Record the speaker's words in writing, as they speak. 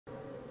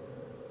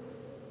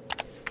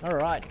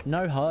Alright,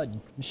 no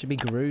HUD. This should be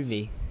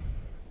groovy.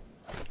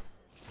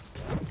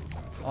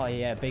 Oh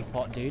yeah, big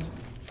pot, dude.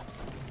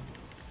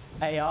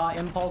 AR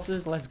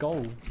impulses, let's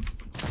go.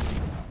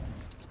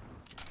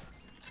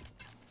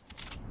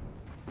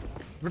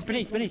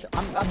 Beneath.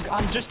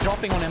 I'm just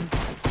dropping on him.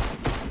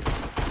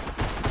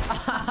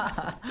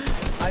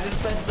 I just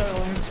spent so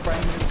long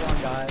spraying this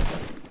one guy.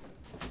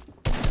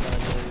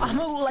 I'm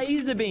a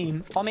laser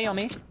beam. On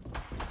me.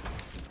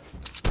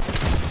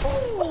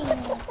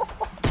 Oh.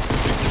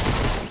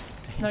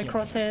 No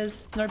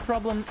crosshairs, no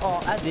problem.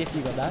 Oh, as if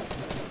you got that.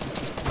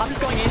 I'm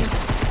just going in.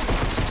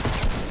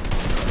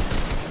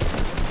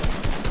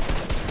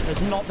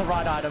 There's not the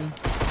right item.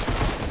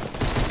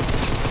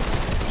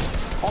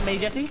 On me,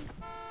 Jesse.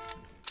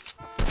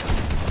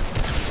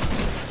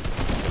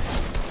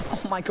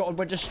 Oh my god,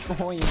 we're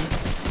destroying.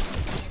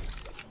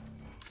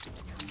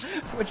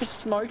 We're just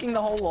smoking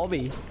the whole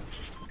lobby.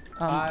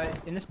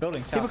 In this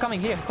building. South. People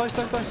coming here. Close.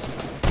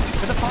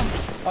 With the pump.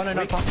 Oh no,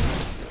 no pump.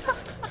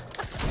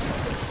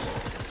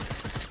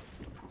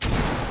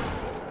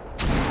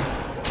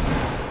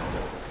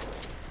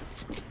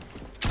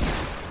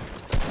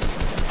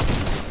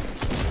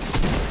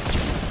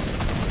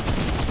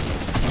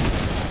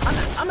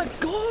 I'm a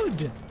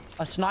god.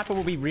 A sniper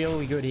will be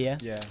really good here.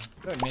 Yeah.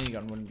 A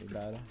minigun wouldn't be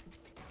bad.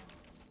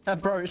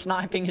 Bro,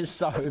 sniping is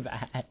so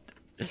bad.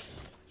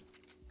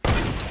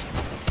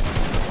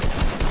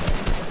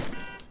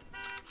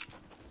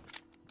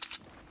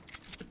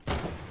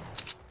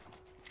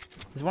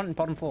 There's one in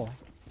bottom floor.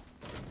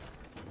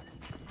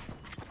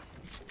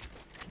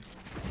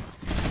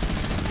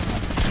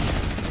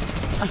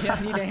 Yeah,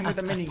 I need to aim with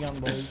the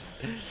minigun, boys.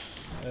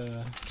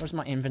 Where's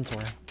my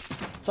inventory?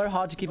 So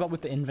hard to keep up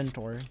with the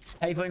inventory.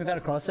 How you playing without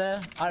a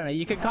crosshair? I don't know.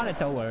 You can kind of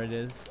tell where it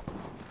is.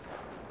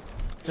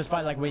 Just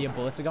by like where your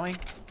bullets are going.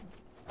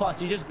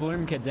 Plus, you just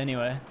bloom kids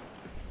anyway.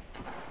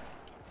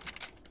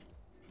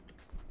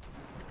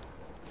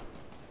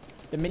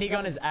 The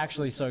minigun is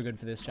actually so good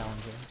for this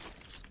challenge.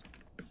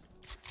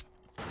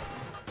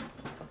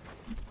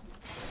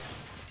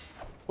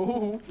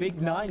 Ooh, big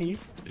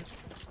 90s.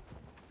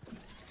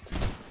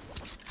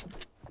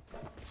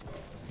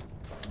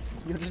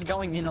 You're just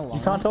going in alone.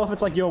 You can't tell if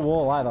it's like your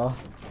wall either.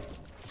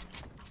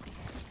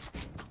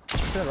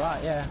 You're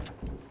right, yeah.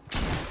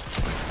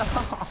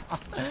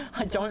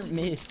 I don't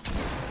miss.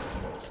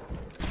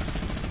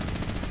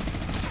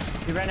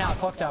 He ran out.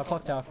 Clock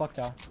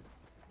tower.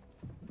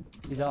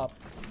 He's up.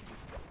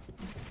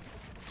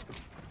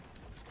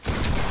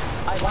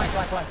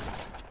 Lights.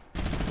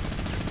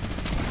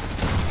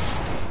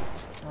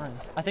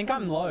 Nice. I think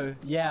I'm low.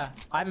 Yeah,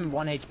 I'm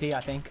 1 HP, I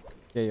think.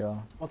 Yeah, you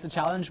are. What's the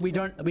challenge? We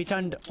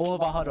turned all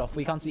of our HUD off.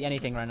 We can't see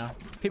anything right now.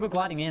 People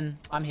gliding in.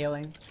 I'm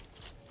healing.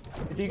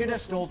 If you could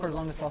just stall for as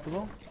long as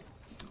possible.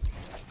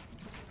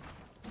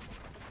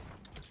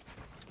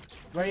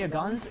 Where are your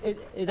guns?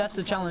 That's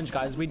the challenge,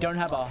 guys. We don't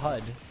have our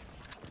HUD.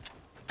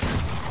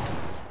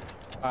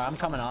 Alright, I'm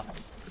coming up.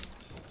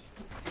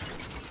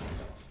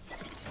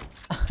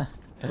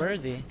 Where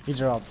is he? He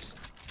dropped.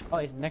 Oh,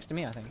 he's next to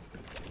me, I think.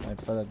 Wait,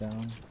 further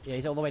down. Yeah,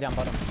 he's all the way down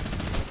bottom.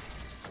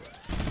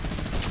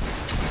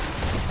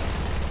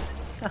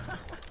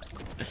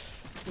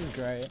 This is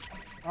great.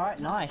 Alright,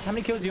 nice. How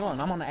many kills are you on?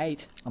 I'm on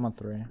 8. I'm on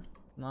 3.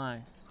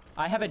 Nice.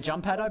 I have a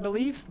jump pad, I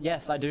believe.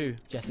 Yes, I do,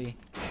 Jesse.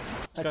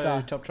 Let's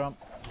go top trump.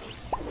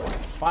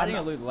 Fighting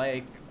at Loot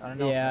Lake. I don't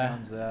know if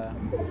anyone's there.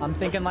 I'm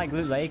thinking like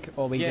Loot Lake,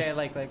 or we just... Yeah,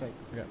 Lake. Okay.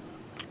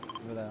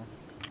 Over there.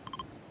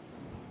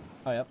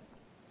 Oh, yep.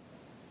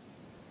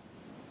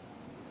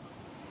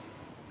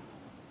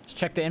 Just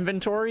check the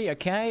inventory.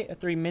 Okay,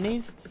 3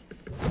 minis.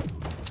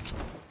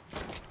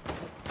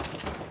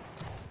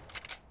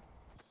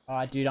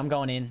 Alright, dude, I'm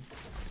going in.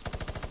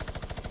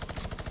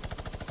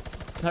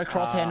 No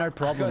crosshair, no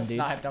problem, I got dude.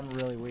 sniped. I'm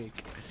really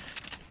weak.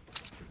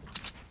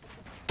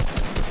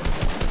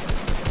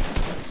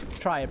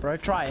 Try it, bro.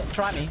 Try it.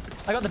 Try me.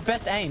 I got the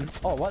best aim.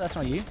 Oh, what? That's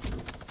not you.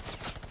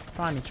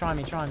 Try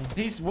me.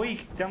 He's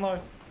weak. Down low.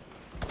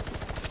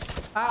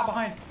 Ah,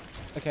 behind.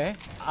 Okay.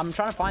 I'm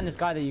trying to find this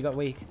guy that you got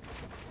weak.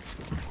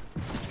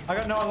 I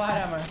got no light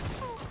ammo.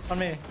 On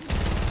me.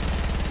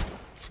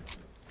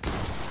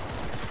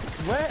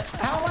 Where?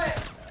 How am I?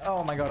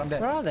 Oh my god, I'm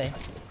dead. Where are they?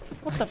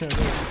 What the?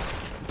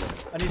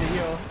 I need to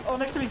heal. Oh,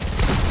 next to me.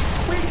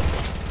 Weak.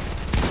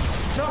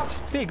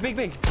 Dropped. Big.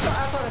 No,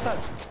 outside.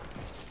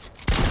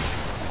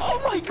 Oh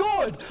my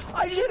god!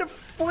 I just hit a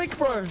flick,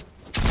 bro.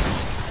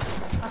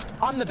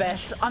 I'm the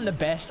best. I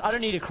don't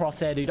need a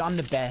crosshair, dude. I'm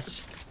the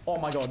best. Oh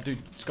my god,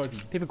 dude.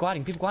 Scoping. People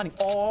gliding.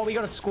 Oh, we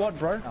got a squad,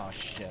 bro. Oh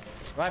shit.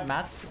 Right,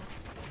 mats.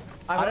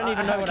 I don't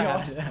even know what I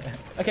have.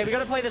 Okay, we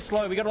gotta play this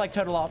slow. We gotta like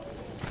turtle up.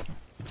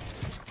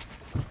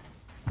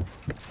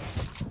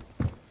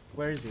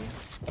 Where is he?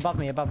 Above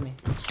me.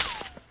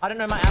 I don't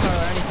know my ammo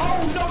or anything.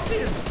 Oh, knocked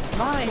him!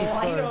 Nice,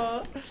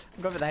 bro.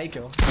 I'm going for the hate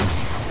kill.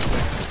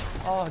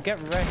 Oh, get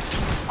wrecked.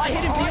 I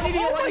hit him.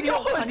 Oh my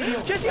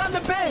god! Jesse, I'm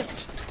the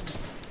best!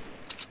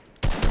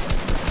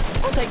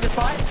 I'll take this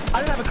fight. I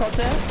don't have a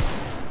crosshair.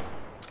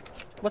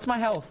 What's my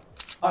health?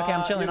 Okay,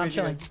 I'm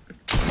chilling.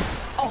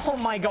 Oh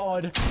my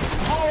god.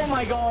 Oh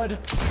my god.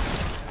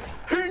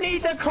 Who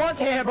needs a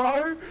crosshair,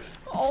 bro?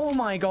 Oh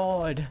my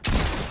god.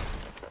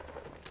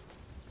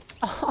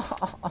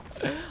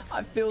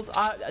 I feel...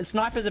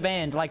 snipers are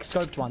banned, like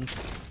scoped ones.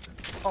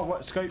 Oh,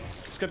 what?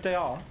 Scoped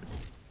AR?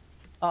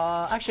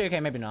 Actually, okay,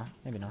 maybe not.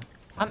 Maybe not.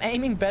 I'm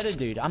aiming better,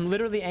 dude. I'm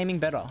literally aiming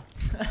better.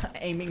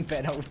 Aiming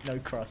better with no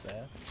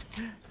crosshair.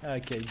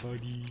 Okay,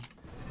 buddy.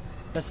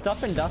 There's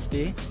stuff in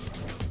Dusty.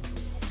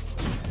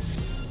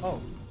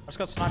 Oh, I just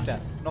got sniped at.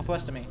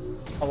 Northwest of me.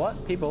 Oh,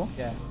 what? People?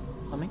 Yeah.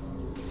 Coming?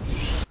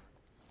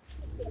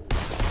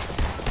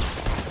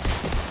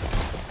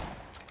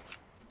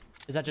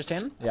 Is that just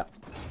him? Yeah.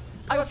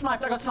 I got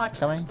sniped. I got sniped.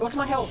 Coming. What's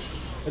my health?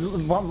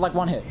 Like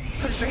one hit.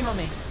 Put a stream on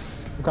me.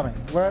 I'm coming.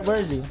 Where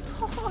is he?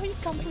 Oh, he's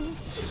coming.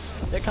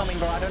 They're coming,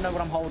 bro. I don't know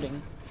what I'm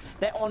holding.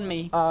 They're on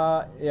me.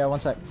 Yeah, one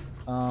sec.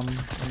 Let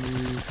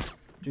me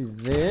do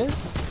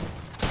this.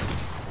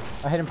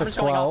 I hit him for I'm just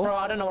going up, 12. bro.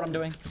 I don't know what I'm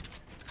doing.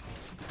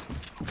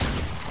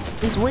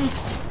 He's weak.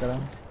 Got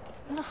him.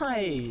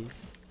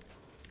 Nice.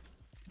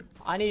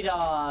 I need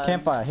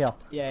Campfire, here.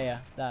 Yeah,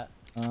 that.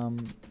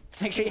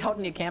 Make sure you're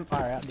holding your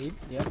campfire out, dude.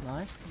 Yep,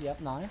 nice. Yep,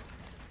 nice.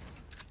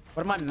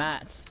 What are my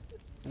mats?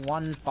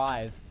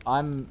 1-5.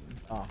 I'm...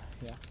 Oh,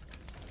 yeah.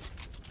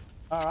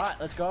 Alright,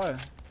 let's go.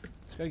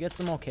 Let's go get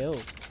some more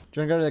kills.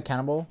 Do you want to go to the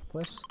cannibal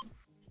place?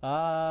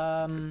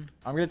 I'm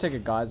gonna take a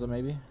geyser,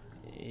 maybe.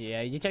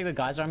 Yeah, you take the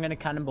geyser. I'm gonna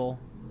cannonball.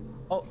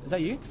 Oh, is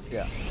that you?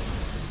 Yeah.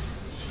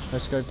 No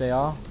scope they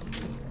are.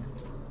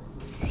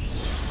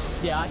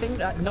 Yeah, I think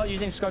not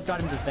using scoped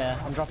items is fair.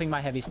 I'm dropping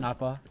my heavy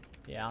sniper.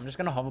 Yeah, I'm just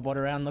gonna hoverboard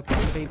around looking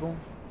for people.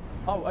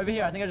 Oh, over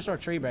here. I think I just saw a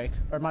tree break.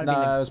 Or it might have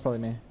been No, it was probably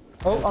me.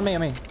 Oh, on me.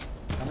 coming.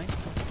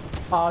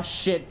 Oh,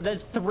 shit.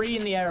 There's 3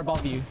 in the air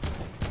above you.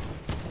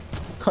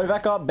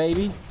 Kovac up,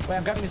 baby. Wait,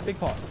 I'm grabbing this big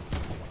pot.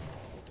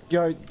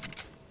 Yo.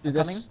 Dude,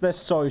 coming? they're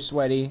so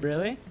sweaty.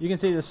 Really? You can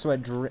see the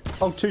sweat drip.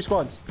 Oh, 2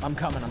 squads. I'm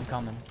coming.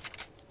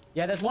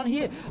 Yeah, there's one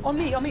here. On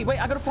me. Wait,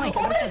 I got a flank.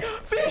 On me!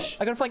 Fish!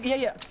 I got a flank.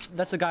 Yeah.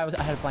 That's the guy I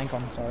had a flank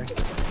on. Sorry.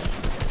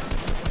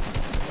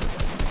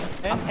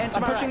 And to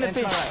I'm my pushing right, the and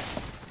to my fish.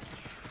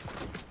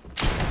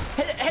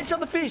 right. Headshot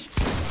the fish.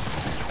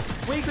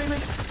 Weak. I'm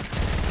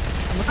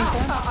looking for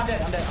him. I'm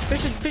dead.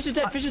 Fish is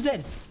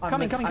dead.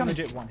 Coming. I'm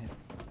legit one hit.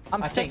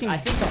 I'm protecting you. I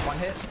think I'm one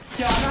hit.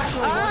 Yeah, I'm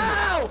actually one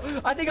hit.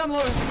 Ow! I think I'm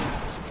low.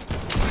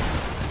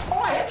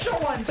 Oh, I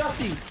headshot one,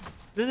 Dusty.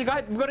 There's a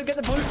guy. We've got to get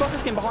the blue soccer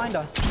skin behind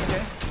us.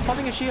 Okay.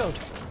 Popping a shield.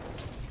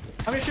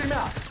 I'm gonna shoot him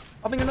out.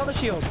 Popping another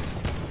shield.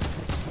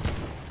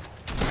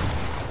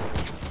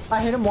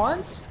 I hit him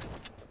once.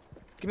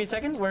 Give me a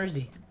second. Where is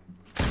he?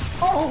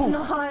 Oh!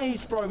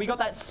 Nice, bro. We got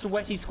that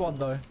sweaty squad,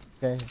 though.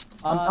 Okay.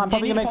 I'm you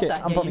probably need gonna make pop it.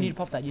 that. I'm Yeah, probably. you need to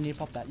pop that. You need to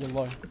pop that. You're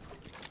low.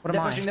 What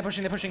They're am pushing. I?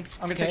 They're pushing.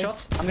 I'm gonna take Okay.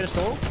 shots. I'm gonna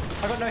stall.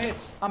 I got no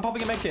hits. I'm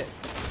popping a make it.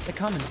 They're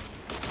coming.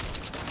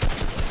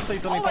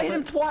 Please let me Oh, pop I hit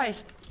him it.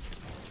 twice.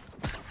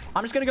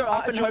 I'm just gonna go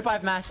up and hope I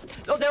have mats.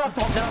 Oh, they're up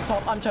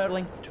top. I'm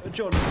turtling.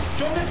 Jordan,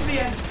 this is the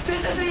end.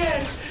 This is the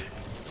end.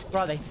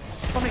 Where are they?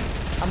 On me.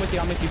 I'm with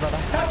you, brother.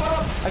 Help.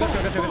 I got you.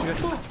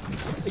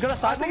 You got a I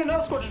side? think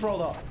another squad just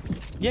rolled up.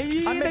 Yeah,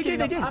 they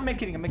did. I'm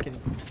making.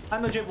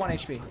 I'm legit 1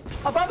 HP.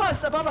 Above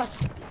us. On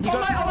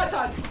my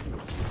side.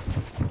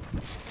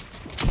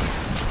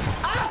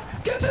 Ah!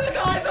 Get to the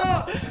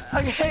geyser!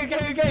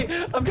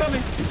 Okay. I'm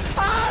coming.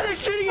 Ah, they're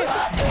shooting it.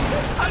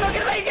 I'm not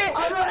gonna make it.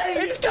 I'm running.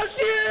 It's just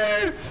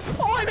you.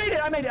 Oh, I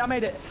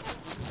made it.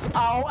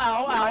 Ow.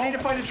 I need to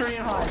find a tree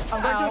and hide.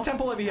 I'm going to a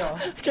temple over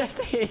here.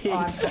 Jesse.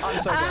 I'm so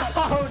dead.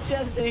 Oh,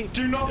 Jesse.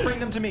 Do not bring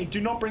them to me.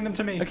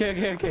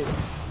 Okay.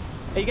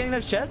 Are you getting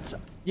those chests?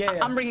 Yeah.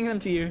 I'm bringing them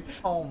to you.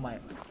 Oh my.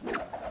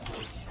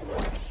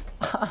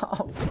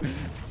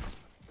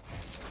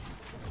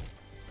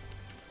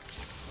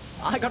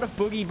 I got a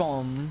boogie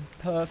bomb.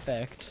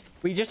 Perfect.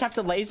 We just have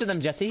to laser them,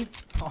 Jesse.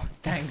 Oh,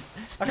 thanks.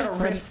 I got a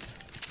rift.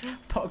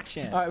 Pog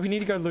chan. All right, we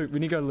need to go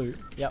loot.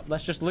 Yep,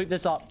 let's just loot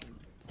this up.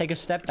 Take a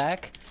step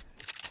back.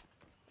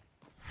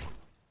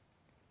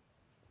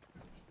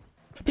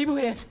 People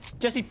here.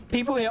 Jesse,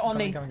 people here on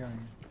me.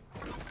 Coming.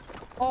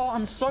 Oh,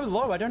 I'm so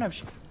low. I don't have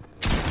shit.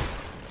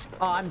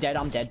 Oh, I'm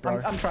dead,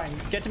 bro. I'm trying.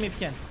 Get to me if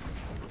you can.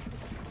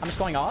 I'm just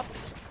going up.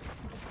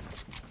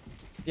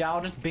 Yeah,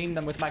 I'll just beam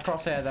them with my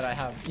crosshair that I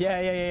have.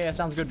 Yeah.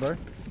 Sounds good, bro.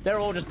 They're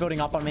all just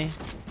building up on me.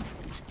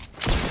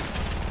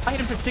 I hit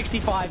him for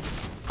 65.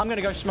 I'm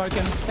gonna go smoke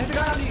him. Hey, the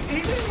guy on the...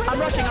 I'm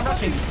rushing.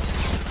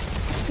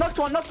 Knocked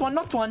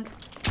one.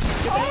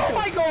 Oh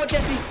my god,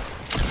 Jesse.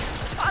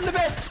 I'm the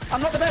best.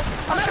 I'm not the best.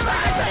 I'm not the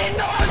best.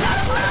 No, I'm not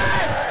the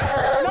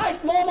best. Nice.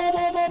 More.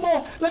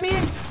 Let me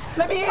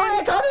in.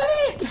 I got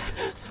it!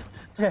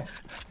 Okay.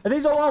 Are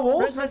these all our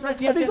walls? Rest, Are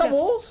yes, these our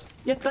walls?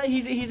 Yes,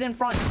 he's in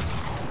front.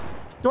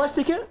 Do I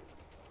stick it?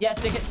 Yeah,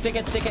 stick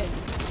it.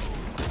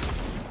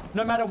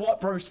 No matter what,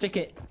 bro, stick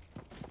it.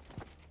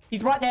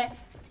 He's right there.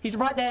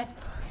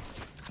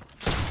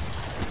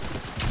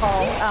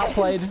 Oh,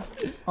 outplayed.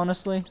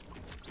 Honestly.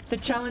 The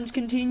challenge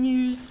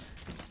continues.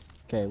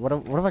 Okay, what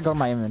have I got in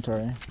my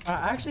inventory? I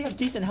actually have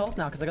decent health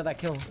now because I got that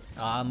kill.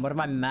 What are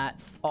my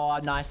mats? Oh,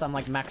 nice. I'm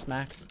like max.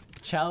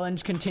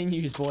 Challenge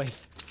continues,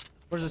 boys.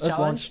 What is this Let's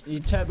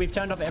challenge? We've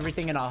turned off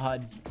everything in our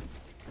HUD.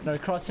 No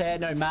crosshair,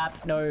 no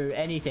map, no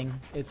anything.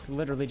 It's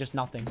literally just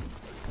nothing.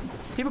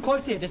 People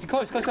close here, Jesse.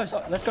 Close.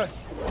 Oh, let's go.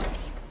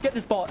 Get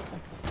this bot.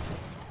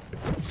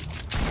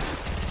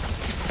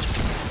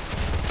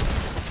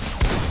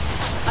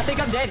 I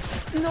think I'm dead.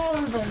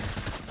 No, bro.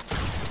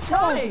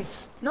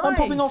 Nice. Nice. I'm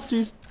popping off,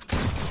 dude.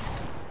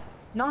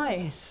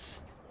 Nice.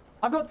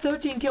 I've got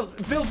 13 kills.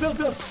 Build.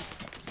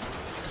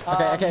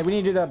 Okay, we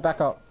need to do the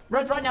backup.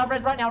 Res right now.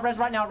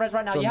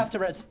 John. You have to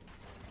res.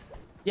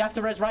 You have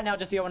to res right now,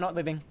 Jesse, or we're not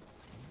living.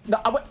 No,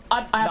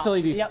 I have to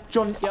leave you. Yep.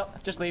 John.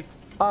 Yep. Just leave.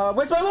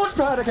 Where's my launch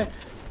pad? Okay.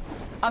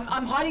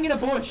 I'm hiding in a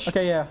bush.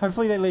 Okay, yeah.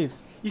 Hopefully they leave.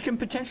 You can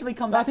potentially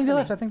come No, back. I think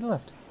they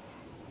left.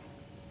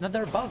 No,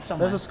 they're above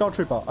somewhere. There's a skull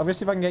trooper. I'm gonna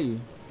see if I can get you.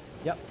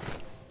 Yep.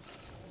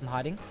 I'm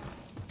hiding.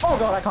 Oh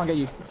god, I can't get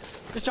you.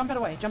 Just jump out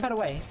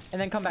away, and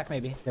then come back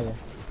maybe. Yeah.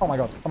 Oh my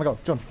god,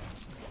 John.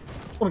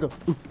 Oh my god.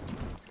 Ooh.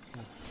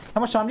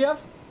 How much time do you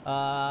have?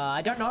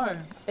 I don't know.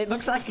 It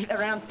looks like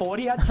around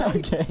 40, I'd say.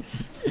 Okay.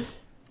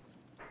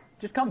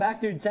 Just come back,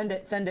 dude. Send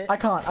it. I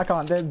can't.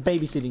 They're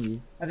babysitting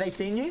you. Have they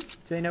seen you? Do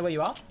they know where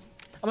you are?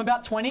 I'm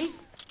about 20.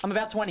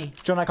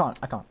 John, I can't.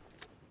 Oh,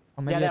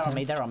 maybe Yeah, I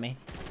can. they're on me.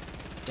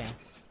 Damn.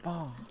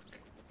 Oh.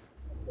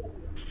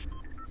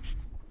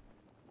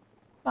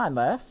 9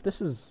 left.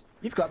 This is...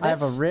 You've got this. I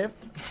have a rip.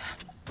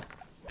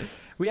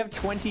 We have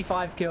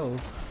 25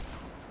 kills.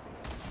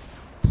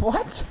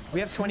 What? We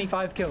have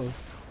 25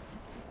 kills.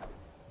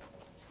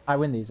 I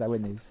win these.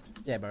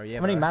 Yeah, bro.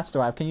 How many mats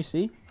do I have? Can you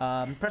see?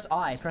 Press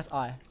I.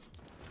 I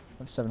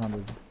have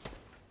 700.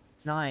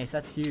 Nice.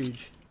 That's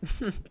huge.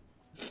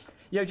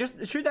 Yo,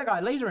 just shoot that guy.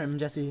 Laser him,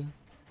 Jesse.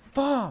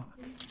 Fuck.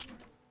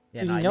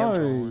 Yeah, He nah,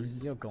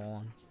 knows. You're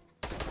gone.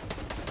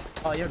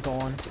 Oh, you're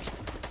gone.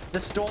 The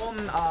storm,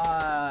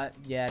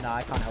 yeah, no,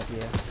 I can't help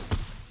you.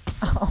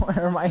 Oh,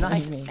 where am I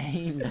Nice aiming?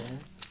 aim, man.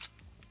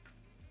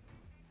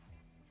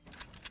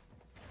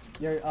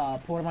 Yo,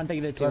 Porter 1,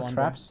 take the 2 Do I have on,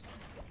 traps? bro.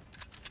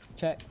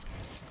 Check.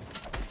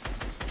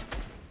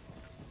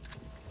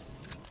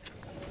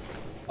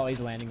 Oh, he's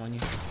landing on you.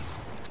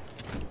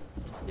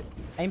 Yep.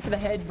 Aim for the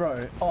head,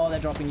 bro. Oh, they're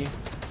dropping you.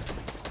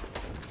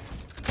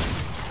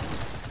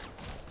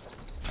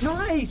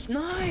 Nice!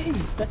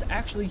 That's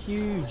actually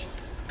huge.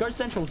 Go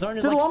central. Zone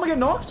is Did like... the llama get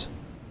knocked?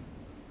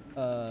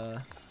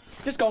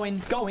 Just go in,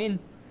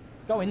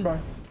 bro.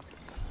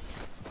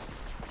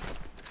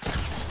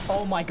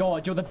 Oh my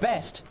god, you're the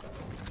best.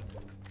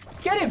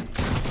 Get him!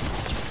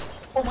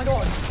 Oh my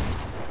god.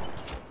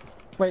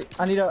 Wait,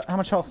 I need a... How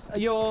much health?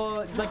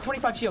 You're like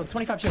 25 shield. Nice!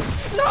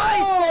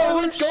 Oh,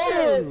 Let's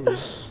go!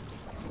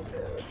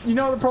 You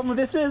know what the problem with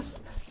this is?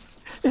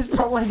 It's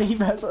probably me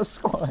versus a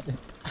squad.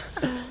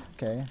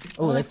 Okay.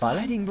 Oh, they're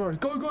fighting? bro.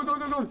 Go.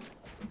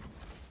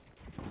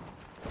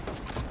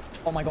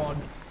 Oh my god.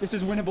 This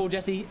is winnable,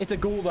 Jesse. It's a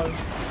ghoul, though.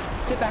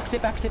 Sit back.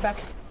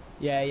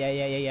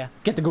 Yeah.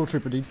 Get the ghoul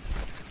trooper, dude.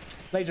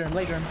 Laser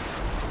him.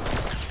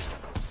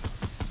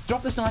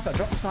 Drop the sniper.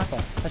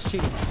 That's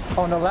cheating.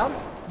 Oh, no allowed?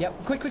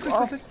 Yep. Quick.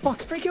 Oh,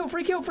 fuck. Free kill,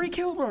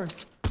 bro.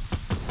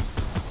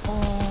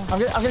 Oh. I'm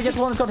gonna get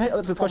the one that's got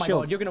Oh my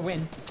shield. god, you're gonna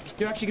win.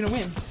 You're actually gonna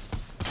win.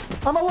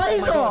 I'm a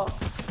laser!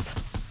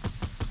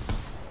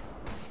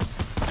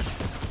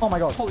 Oh my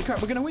god. Holy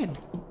crap, we're gonna win.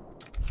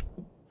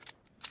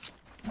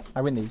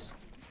 I win these.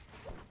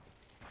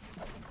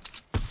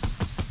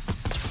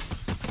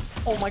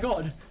 Oh my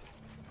god.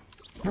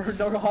 Bro,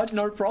 no HUD,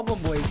 no problem,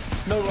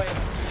 boys. No way.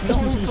 No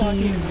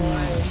fucking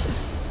way.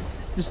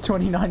 Just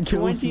 29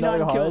 kills, 29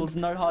 no HUD. kills,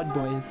 no HUD,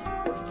 boys.